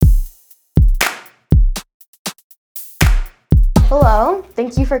Hello,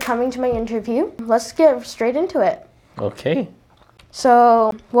 thank you for coming to my interview. Let's get straight into it. Okay.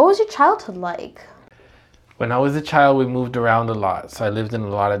 So, what was your childhood like? When I was a child, we moved around a lot. So I lived in a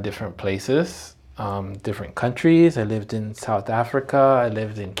lot of different places, different countries. I lived in South Africa, I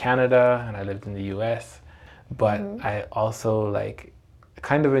lived in Canada, and I lived in the US. But I also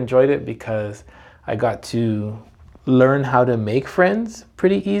kind of enjoyed it because I got to learn how to make friends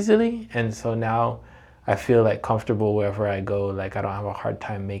pretty easily. And so now I feel comfortable wherever I go. Like I don't have a hard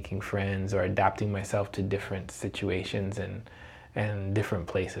time making friends or adapting myself to different situations and different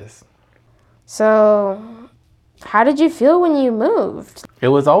places. So, how did you feel when you moved? It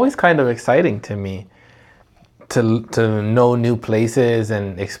was always kind of exciting to me to know new places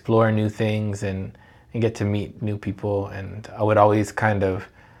and explore new things and get to meet new people. And I would always kind of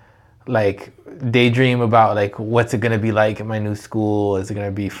daydream about what's it gonna be like at my new school? Is it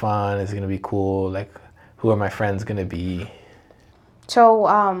gonna be fun? Is it gonna be cool? Who are my friends gonna be? So,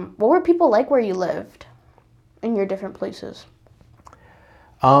 what were people like where you lived in your different places?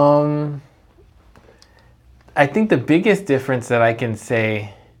 I think the biggest difference that I can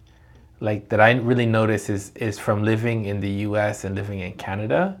say, that I really notice is from living in the US and living in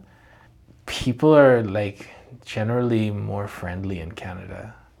Canada. People are generally more friendly in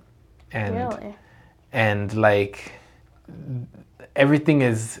Canada. And Really? and everything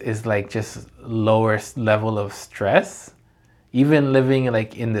is just lower level of stress. Even living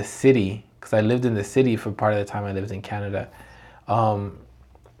in the city, because I lived in the city for part of the time I lived in Canada.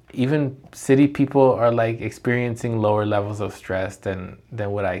 Even city people are experiencing lower levels of stress than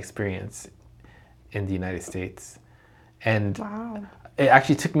what I experience in the United States. And Wow. it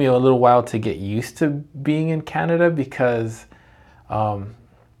actually took me a little while to get used to being in Canada because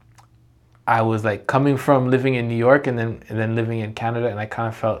I was coming from living in New York and then living in Canada, and I kind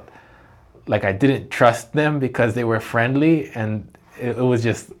of felt like I didn't trust them because they were friendly, and it was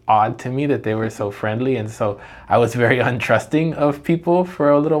just odd to me that they were so friendly. And so I was very untrusting of people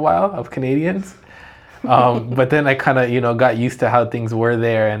for a little while, of Canadians. But then I kind of got used to how things were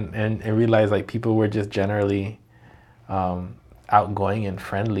there and realized people were just generally outgoing and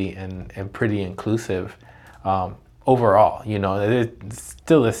friendly and pretty inclusive overall. It's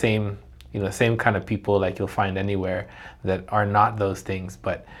still the same same kind of people you'll find anywhere that are not those things,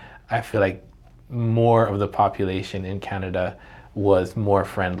 but I feel like more of the population in Canada was more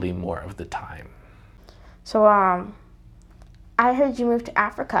friendly more of the time. So, I heard you moved to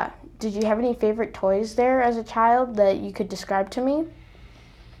Africa. Did you have any favorite toys there as a child that you could describe to me?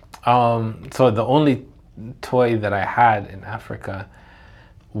 So the only toy that I had in Africa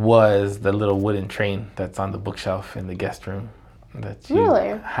was the little wooden train that's on the bookshelf in the guest room that you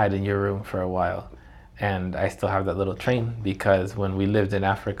Really? had in your room for a while. And I still have that little train because when we lived in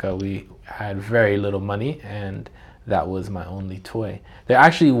Africa, we had very little money, and that was my only toy. There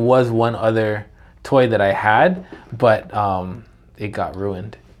actually was one other toy that I had, but it got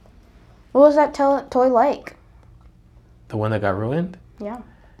ruined. What was that toy like? The one that got ruined? Yeah.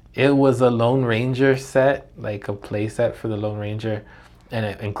 It was a Lone Ranger set, like a play set for the Lone Ranger, and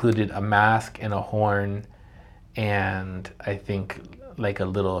it included a mask and a horn and I think a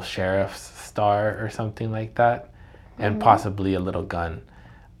little sheriff's star or something like that, and possibly a little gun.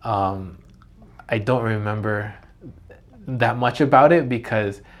 I don't remember that much about it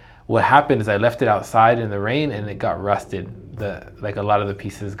because what happened is I left it outside in the rain and it got rusted. A lot of the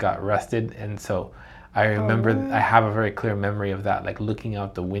pieces got rusted, and so I remember I have a very clear memory of that, looking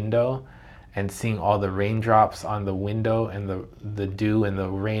out the window and seeing all the raindrops on the window and the dew and the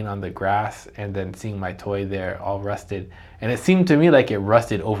rain on the grass, and then seeing my toy there all rusted. And it seemed to me like it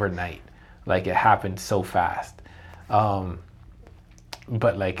rusted overnight, like it happened so fast. But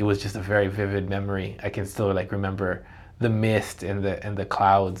it was just a very vivid memory. I can still remember the mist and the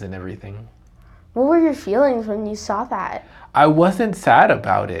clouds and everything. What were your feelings when you saw that? I wasn't sad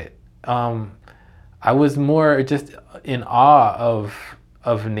about it. I was more just in awe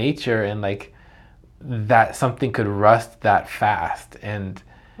of nature and that something could rust that fast, and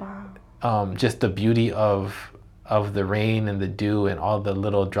just the beauty of the rain and the dew and all the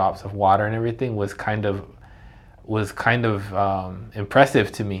little drops of water and everything was kind of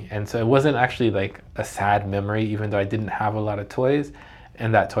impressive to me. And so it wasn't actually a sad memory, even though I didn't have a lot of toys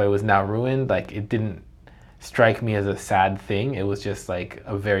and that toy was now ruined. It didn't strike me as a sad thing. It was just a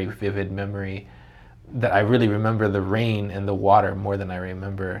very vivid memory that I really remember the rain and the water more than I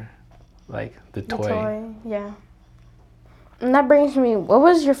remember the toy. Yeah. And that brings me, what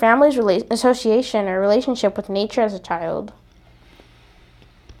was your family's association or relationship with nature as a child?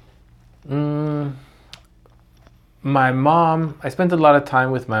 My mom, I spent a lot of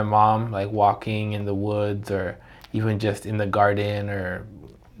time with my mom, walking in the woods or even just in the garden or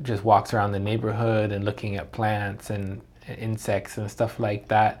just walks around the neighborhood and looking at plants and insects and stuff like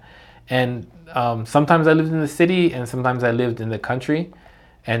that. And sometimes I lived in the city and sometimes I lived in the country.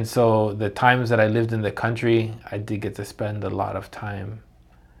 And so the times that I lived in the country, I did get to spend a lot of time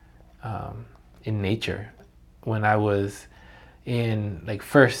in nature. When I was in like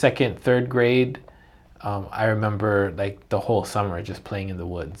first, second, third grade, I remember like the whole summer just playing in the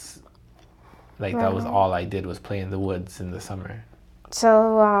woods. Like that was all I did was play in the woods in the summer.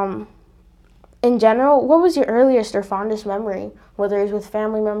 So, in general, what was your earliest or fondest memory, whether it was with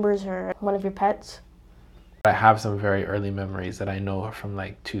family members or one of your pets? I have some very early memories that I know are from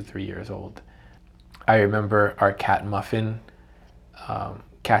like 2, 3 years old. I remember our cat Muffin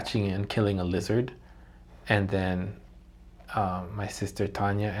catching and killing a lizard, and then my sister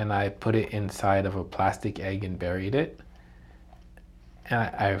Tanya and I put it inside of a plastic egg and buried it. And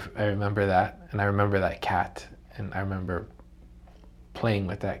I remember that, and I remember that cat, and I remember playing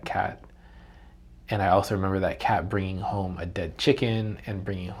with that cat. And I also remember that cat bringing home a dead chicken and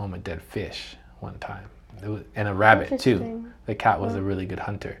bringing home a dead fish one time. And a rabbit too. The cat was a really good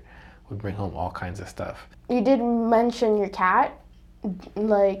hunter. Would bring home all kinds of stuff. You did mention your cat.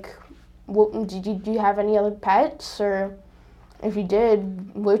 Like, did you have any other pets, or if you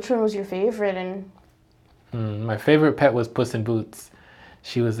did, which one was your favorite? And my favorite pet was Puss in Boots.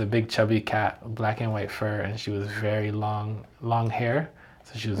 She was a big chubby cat, black and white fur, and she was very long hair,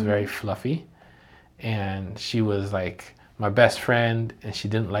 so she was very fluffy. And she was like my best friend, and she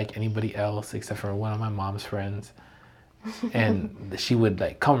didn't like anybody else except for one of my mom's friends. And she would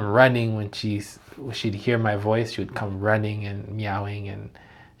like come running when she'd hear my voice. She would come running and meowing, and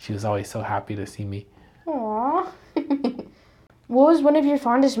she was always so happy to see me. Aww. What was one of your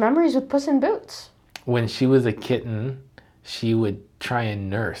fondest memories with Puss in Boots? When she was a kitten, she would try and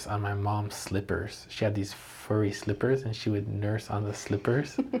nurse on my mom's slippers. She had these furry slippers, and she would nurse on the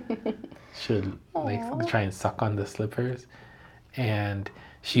slippers. She would like try and suck on the slippers. And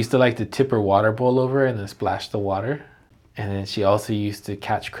she used to like to tip her water bowl over and then splash the water. And then she also used to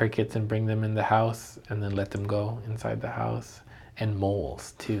catch crickets and bring them in the house and then let them go inside the house. And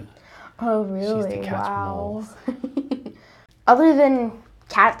moles too. Oh, really? She used to catch moles. Other than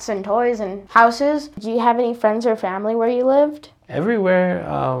cats and toys and houses, do you have any friends or family where you lived? Everywhere.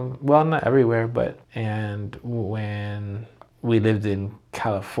 Well, not everywhere, but and when we lived in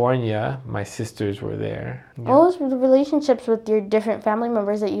California, my sisters were there. Yeah. What was the relationships with your different family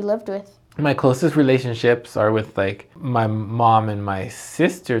members that you lived with? My closest relationships are with like my mom and my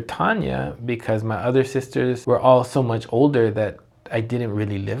sister Tanya, because my other sisters were all so much older that I didn't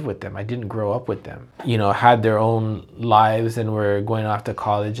really live with them. I didn't grow up with them. You know, had their own lives and were going off to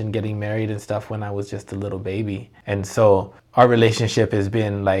college and getting married and stuff when I was just a little baby. And so our relationship has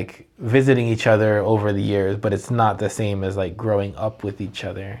been like visiting each other over the years, but it's not the same as like growing up with each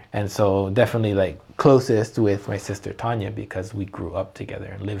other. And so definitely like closest with my sister Tanya, because we grew up together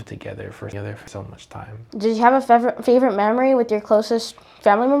and lived together for so much time. Did you have a favorite memory with your closest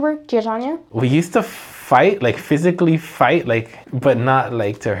family member, Tia Tanya? We used to fight, like physically fight, like, but not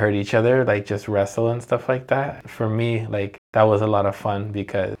like to hurt each other, like just wrestle and stuff like that. For me, like that was a lot of fun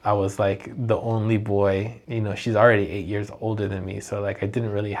because I was like the only boy. You know, she's already 8 years older than me, so like I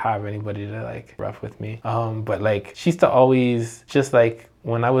didn't really have anybody to like rough with me. But like she used to always just like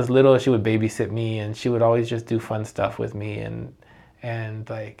when I was little, she would babysit me and she would always just do fun stuff with me and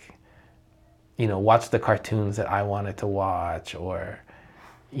like, you know, watch the cartoons that I wanted to watch, or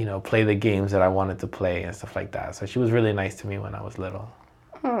you know, play the games that I wanted to play and stuff like that. So she was really nice to me when I was little.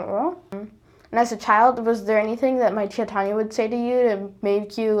 Oh. And as a child, was there anything that my Tia Tanya would say to you to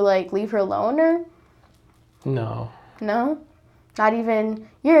make you like leave her alone, or? No. No? Not even,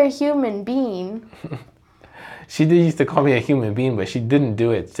 you're a human being. She did used to call me a human being, but she didn't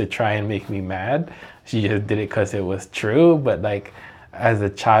do it to try and make me mad. She just did it because it was true. But like as a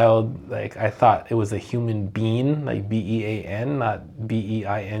child, like I thought it was a human being, like B-E-A-N, not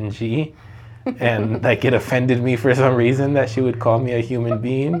B-E-I-N-G. And like it offended me for some reason that she would call me a human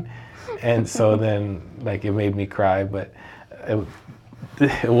being. And so then like it made me cry, but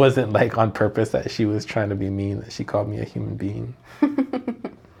it wasn't like on purpose that she was trying to be mean, that she called me a human being.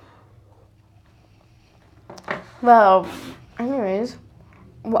 Well, anyways,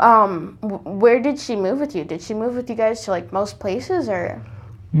 where did she move with you? Did she move with you guys to like most places, or?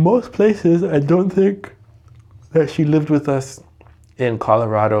 Most places. I don't think that she lived with us in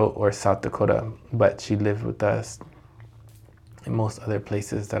Colorado or South Dakota, but she lived with us in most other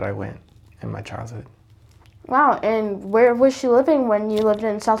places that I went in my childhood. Wow, and where was she living when you lived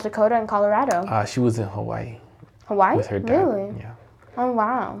in South Dakota and Colorado? She was in Hawaii. Hawaii? With her dad. Really? Yeah. Oh,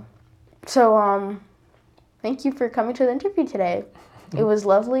 wow. So, Thank you for coming to the interview today. It was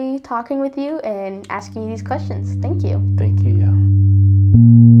lovely talking with you and asking you these questions. Thank you. Thank you.